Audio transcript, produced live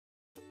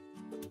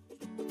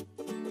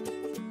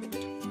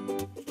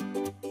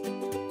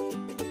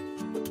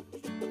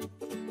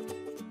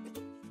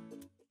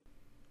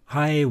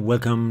Hi,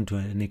 welcome to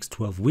an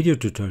NX12 video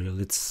tutorial.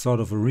 It's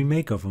sort of a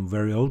remake of a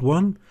very old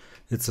one.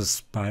 It's a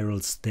spiral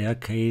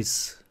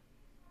staircase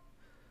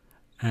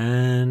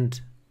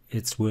and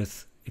it's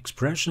with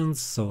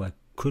expressions, so I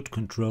could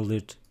control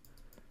it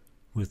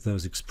with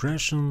those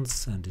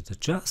expressions and it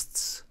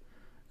adjusts.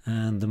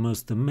 And the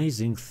most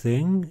amazing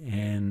thing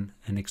in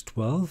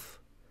NX12,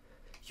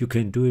 you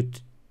can do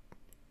it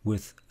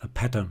with a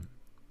pattern.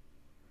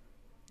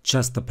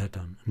 Just a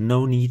pattern,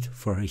 no need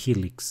for a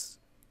helix.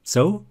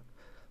 So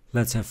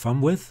let's have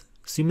fun with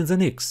Siemens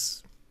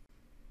NX.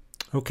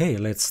 Okay,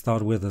 let's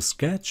start with a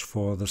sketch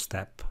for the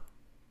step.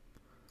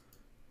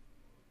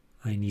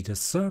 I need a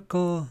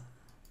circle.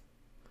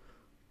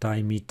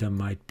 Diameter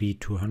might be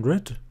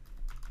 200.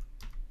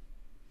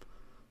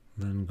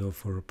 Then go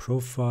for a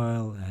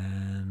profile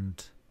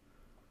and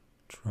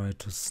try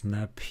to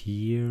snap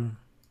here.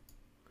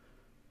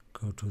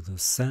 Go to the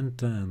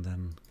center and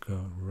then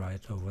go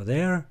right over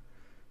there.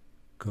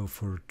 Go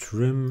for a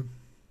trim.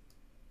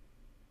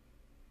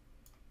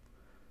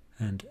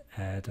 And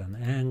add an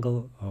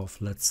angle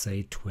of, let's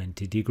say,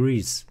 20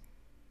 degrees.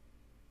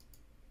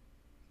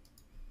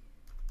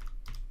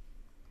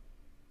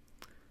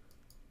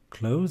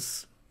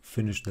 Close,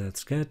 finish that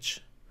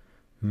sketch,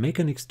 make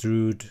an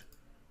extrude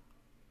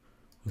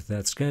with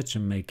that sketch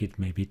and make it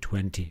maybe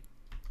 20.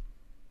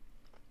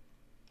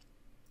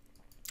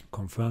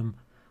 Confirm,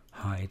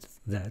 hide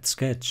that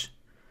sketch.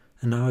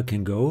 And now I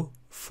can go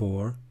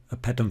for a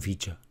pattern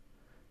feature.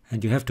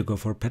 And you have to go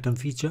for a pattern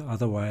feature,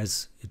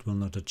 otherwise it will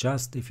not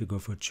adjust if you go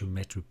for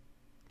geometry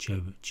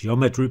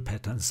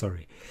pattern,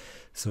 sorry.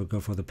 So go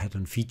for the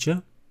pattern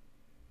feature,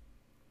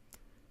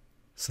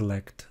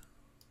 select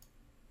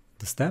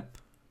the step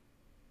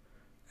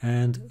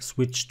and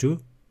switch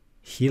to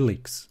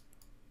helix.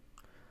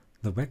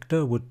 The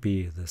vector would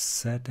be the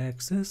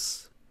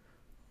z-axis,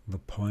 the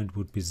point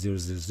would be 0,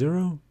 0,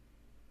 0.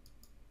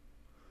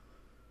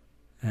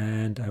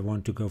 And I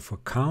want to go for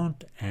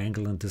count,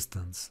 angle and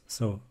distance.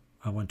 So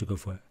I want to go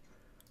for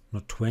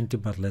not 20,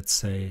 but let's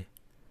say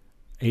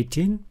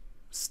 18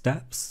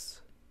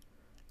 steps,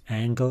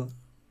 angle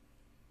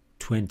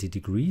 20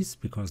 degrees,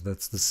 because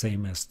that's the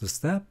same as the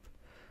step,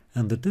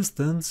 and the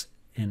distance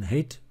in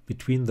height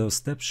between those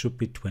steps should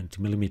be 20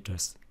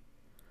 millimeters.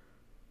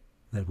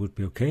 That would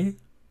be okay,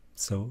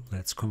 so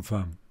let's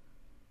confirm.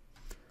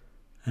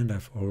 And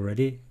I've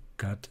already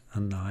got a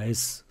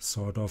nice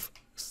sort of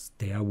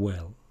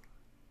stairwell.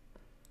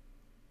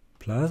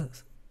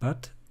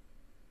 But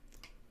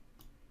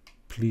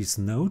please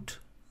note,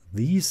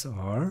 these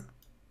are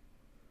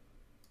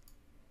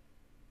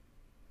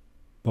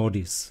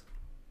bodies,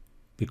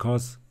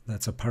 because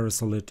that's a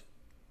parasolid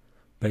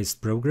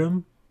based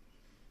program.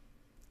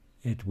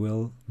 It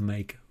will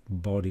make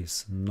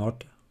bodies,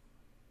 not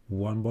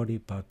one body,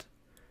 but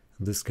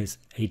in this case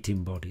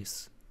 18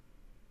 bodies.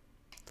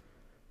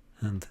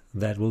 And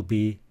that will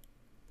be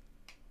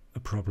a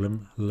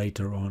problem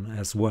later on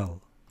as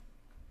well.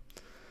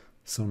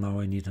 So now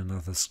I need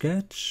another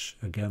sketch,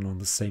 again on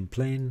the same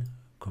plane.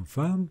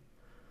 Confirm,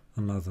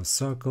 another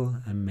circle,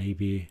 and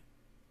maybe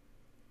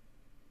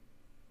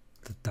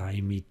the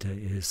diameter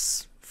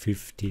is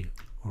 50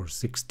 or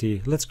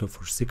 60. Let's go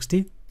for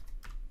 60.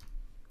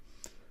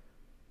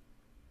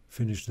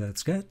 Finish that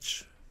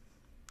sketch.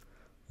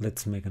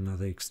 Let's make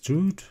another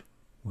extrude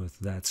with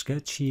that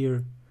sketch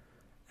here,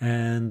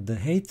 and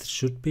the height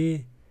should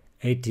be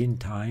 18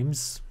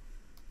 times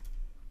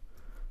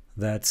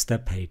that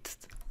step height.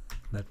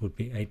 That would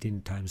be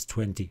 18 times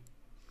 20.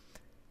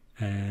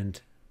 And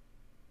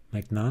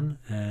make none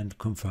and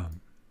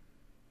confirm.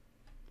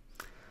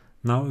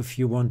 Now if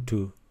you want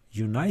to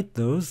unite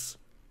those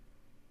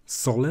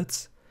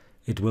solids,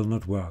 it will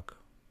not work,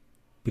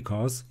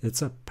 because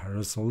it's a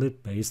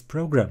parasolid based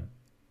program.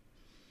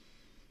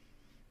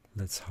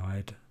 Let's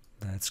hide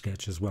that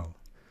sketch as well.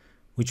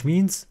 Which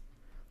means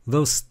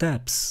those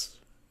steps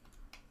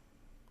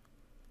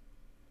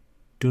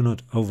do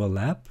not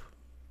overlap,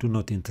 do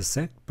not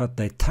intersect, but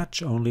they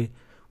touch only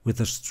with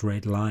a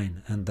straight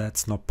line, and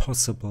that's not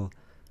possible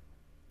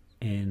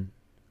in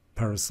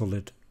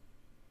parasolid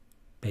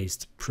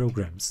based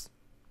programs.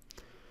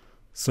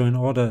 So in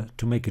order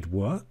to make it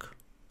work,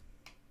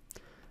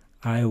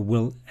 I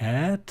will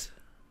add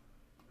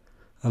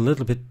a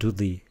little bit to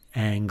the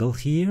angle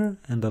here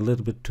and a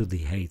little bit to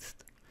the height.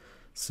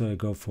 So I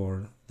go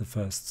for the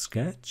first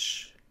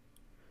sketch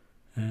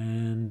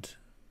and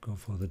go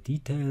for the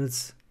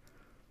details,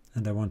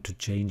 and I want to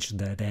change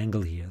that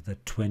angle here,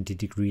 that 20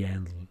 degree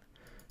angle,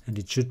 and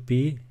it should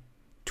be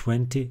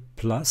 20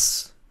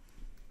 plus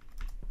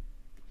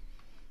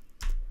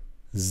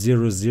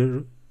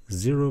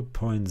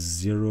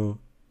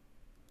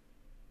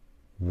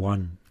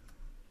 0.01.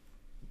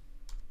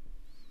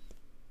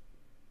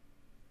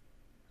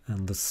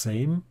 And the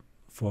same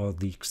for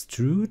the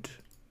extrude,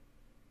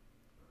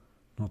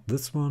 not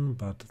this one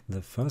but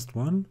the first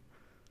one.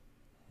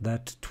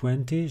 That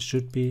 20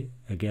 should be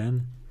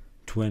again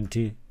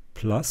 20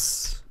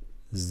 plus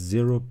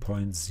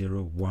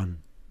 0.01.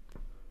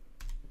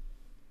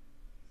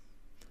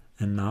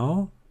 And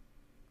now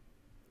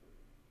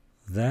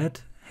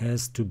that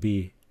has to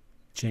be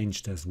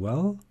changed as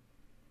well.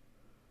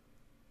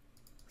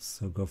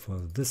 So go for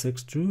this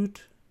extrude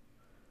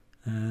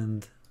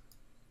and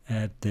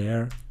add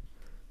there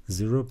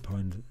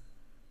 0.01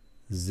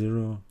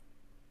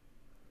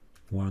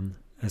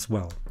 as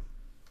well.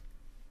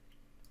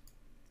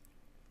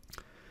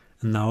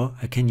 And now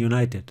I can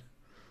unite it.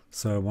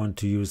 So I want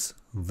to use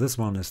this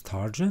one as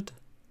target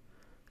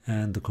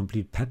and the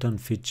complete pattern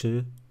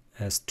feature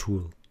as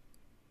tool.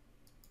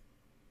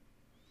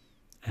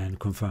 And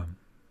confirm.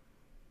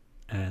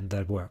 And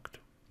that worked.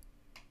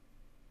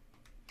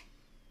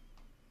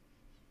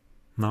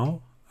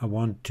 Now I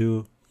want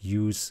to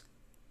use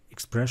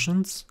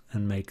expressions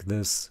and make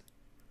this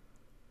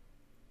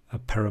a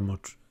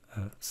parametric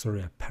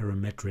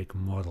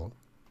model.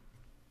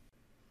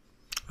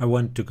 I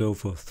want to go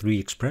for 3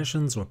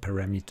 expressions or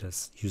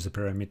parameters, user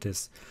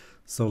parameters.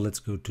 So let's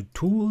go to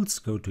Tools,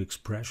 go to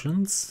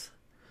Expressions,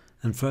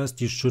 and first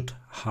you should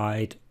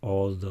hide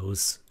all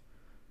those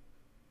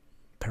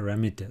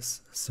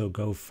parameters. So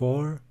go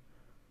for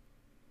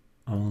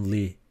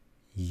only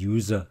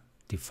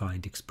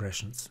user-defined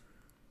expressions.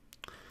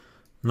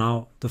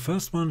 Now the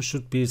first one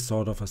should be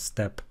sort of a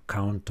step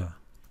counter.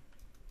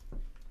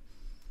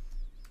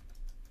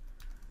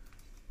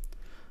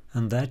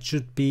 And that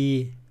should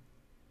be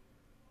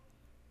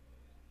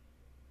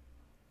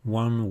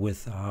one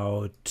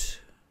without,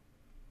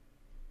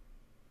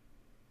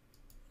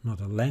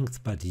 not a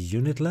length, but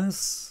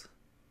unitless.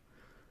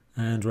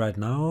 And right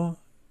now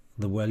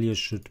the value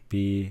should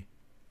be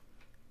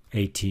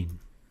 18.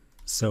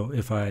 So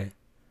if I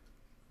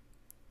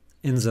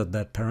insert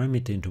that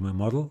parameter into my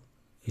model,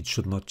 it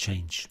should not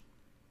change.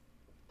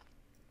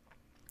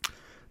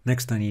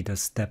 Next I need a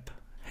step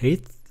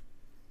height.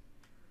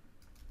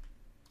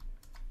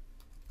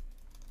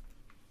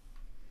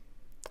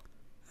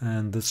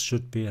 And this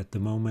should be at the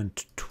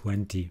moment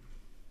 20.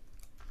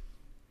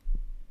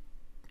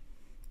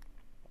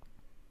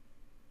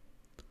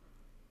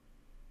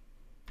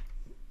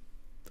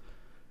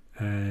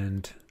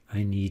 And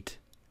I need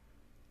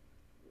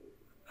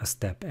a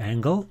step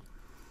angle.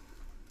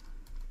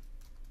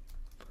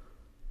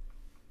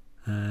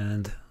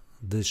 And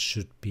this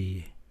should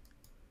be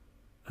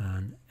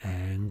an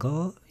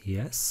angle,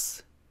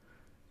 yes.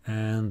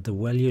 And the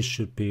value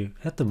should be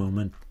at the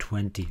moment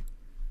 20.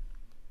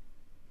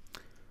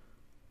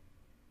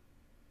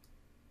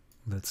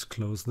 Let's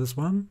close this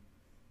one.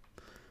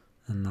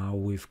 And now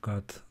we've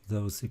got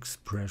those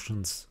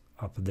expressions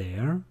up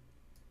there.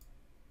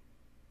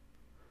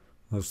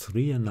 Those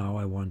 3, and now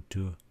I want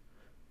to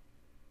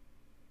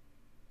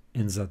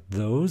insert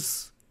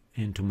those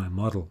into my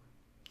model.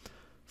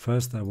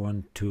 First I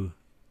want to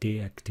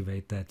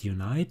deactivate that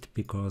unite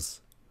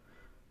because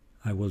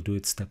I will do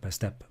it step by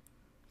step.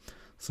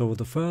 So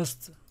the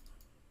first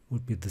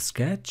would be the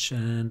sketch,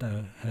 and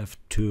I have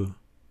to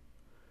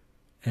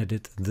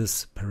edit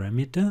this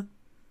parameter.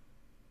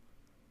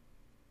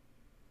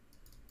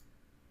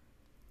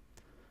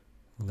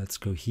 Let's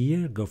go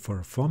here, go for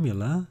a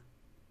formula,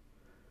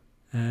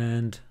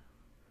 and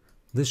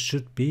this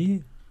should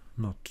be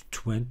not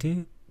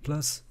 20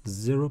 plus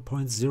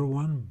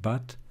 0.01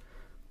 but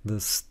the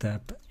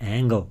step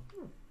angle.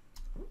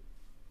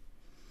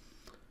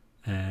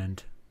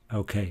 And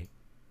OK.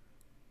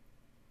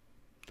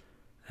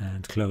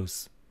 And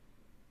close.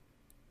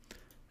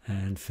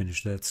 And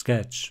finish that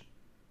sketch.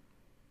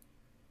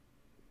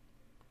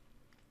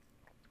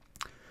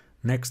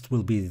 Next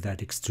will be that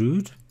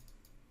extrude.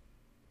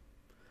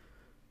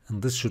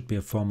 And this should be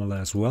a formula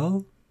as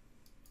well.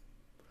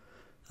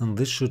 And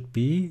this should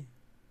be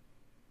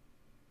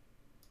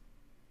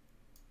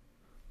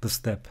the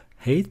step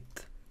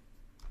height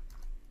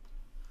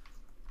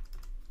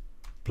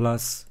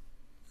plus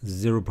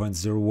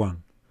 0.01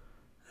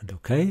 and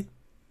OK.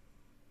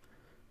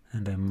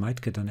 And I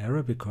might get an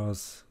error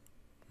because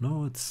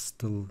no, it's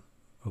still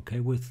OK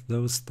with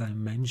those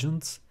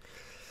dimensions.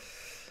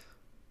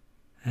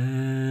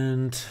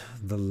 And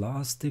the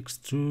last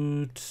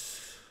extrude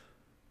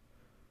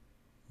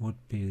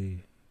would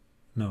be,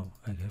 no,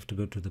 I have to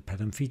go to the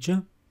pattern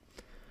feature,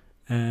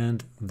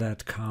 and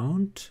that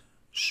count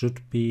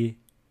should be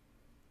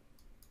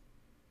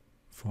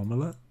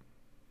formula,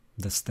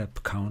 the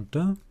step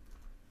counter,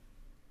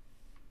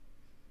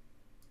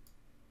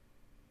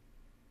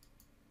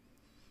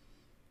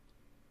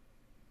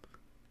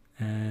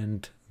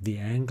 and the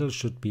angle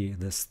should be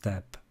the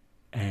step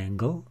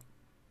angle,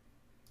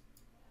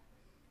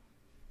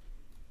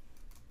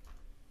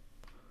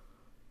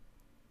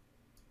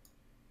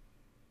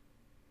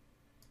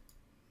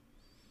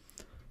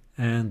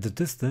 and the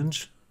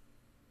distance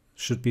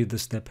should be the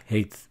step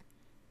height.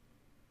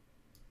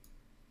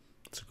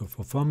 So go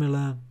for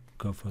formula,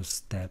 go for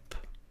step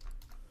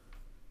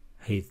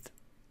height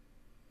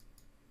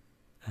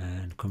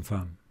and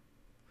confirm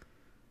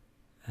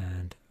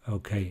and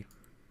OK.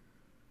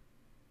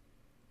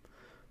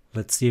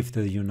 Let's see if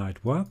the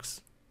unite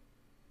works.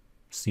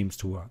 Seems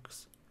to work.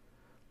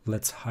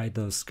 Let's hide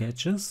those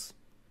sketches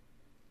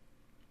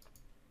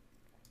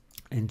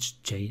and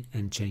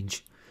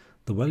change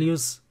the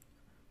values,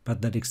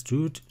 but that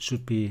extrude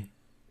should be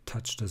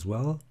touched as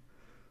well.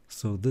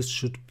 So this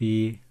should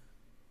be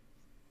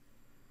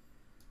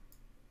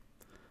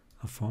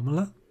a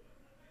formula,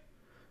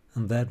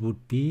 and that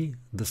would be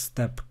the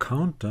step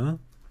counter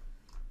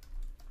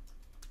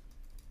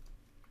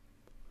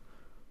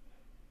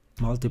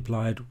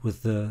multiplied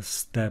with the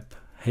step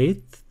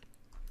height,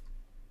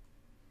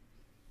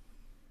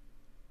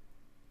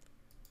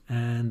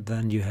 and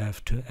then you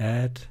have to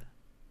add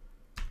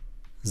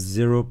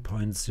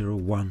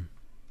 0.01,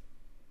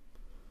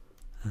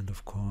 and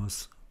of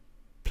course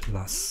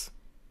plus,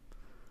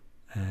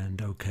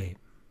 and OK.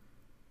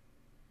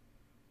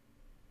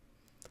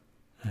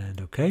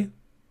 And OK,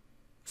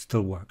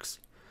 still works.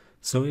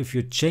 So if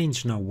you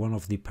change now one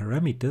of the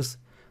parameters,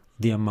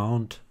 the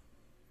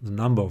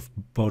number of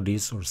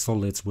bodies or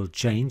solids will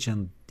change,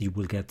 and you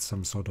will get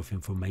some sort of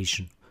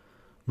information.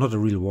 Not a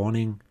real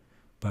warning,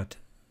 but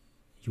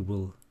you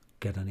will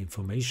get an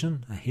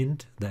information, a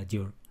hint that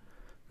your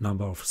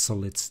number of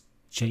solids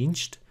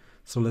changed.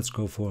 So let's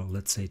go for,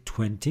 let's say,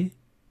 20.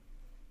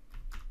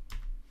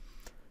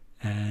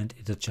 And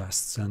it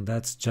adjusts, and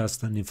that's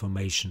just an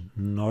information,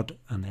 not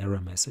an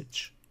error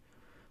message,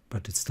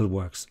 but it still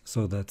works.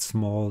 So that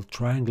small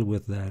triangle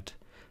with that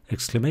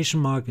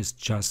exclamation mark is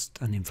just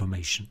an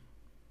information.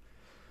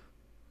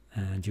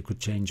 And you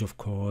could change, of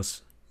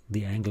course,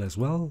 the angle as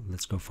well.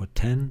 Let's go for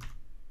 10.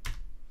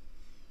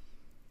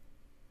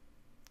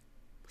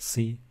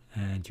 See,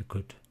 and you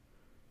could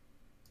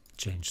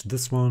change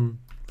this one.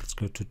 Let's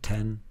go to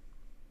 10,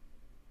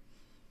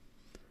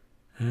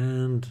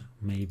 and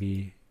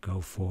maybe go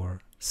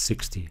for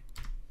 60.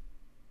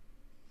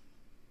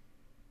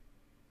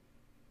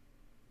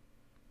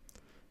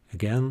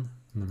 Again,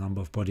 the number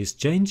of bodies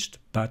changed,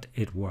 but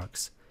it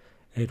works.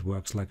 It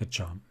works like a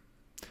charm.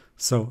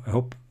 So I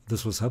hope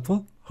this was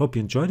helpful. Hope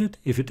you enjoyed it.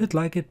 If you did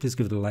like it, please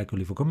give it a like or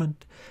leave a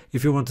comment.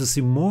 If you want to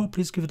see more,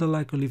 please give it a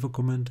like or leave a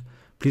comment.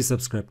 Please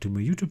subscribe to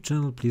my YouTube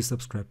channel. Please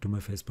subscribe to my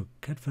Facebook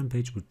cat fan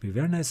page. Would be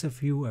very nice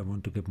of you. I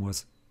want to get more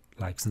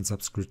likes and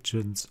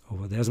subscriptions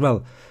over there as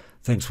well.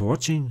 Thanks for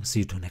watching.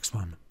 See you to the next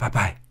one. Bye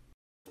bye.